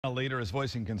A leader is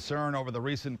voicing concern over the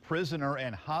recent prisoner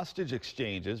and hostage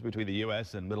exchanges between the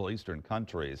U.S. and Middle Eastern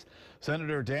countries.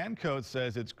 Senator Dan Coats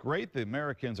says it's great the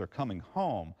Americans are coming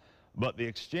home, but the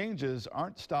exchanges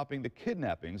aren't stopping the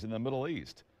kidnappings in the Middle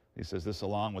East. He says this,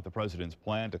 along with the president's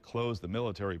plan to close the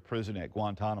military prison at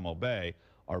Guantanamo Bay,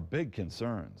 are big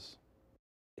concerns.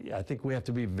 I think we have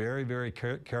to be very, very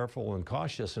careful and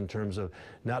cautious in terms of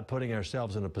not putting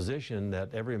ourselves in a position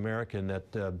that every American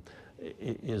that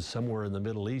is somewhere in the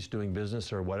Middle East doing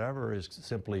business or whatever is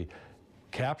simply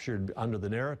captured under the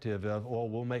narrative of, oh,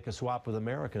 we'll make a swap with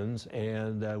Americans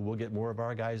and we'll get more of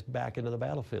our guys back into the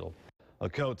battlefield.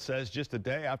 Coates says just a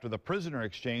day after the prisoner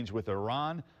exchange with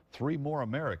Iran, 3 more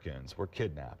Americans were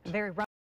kidnapped.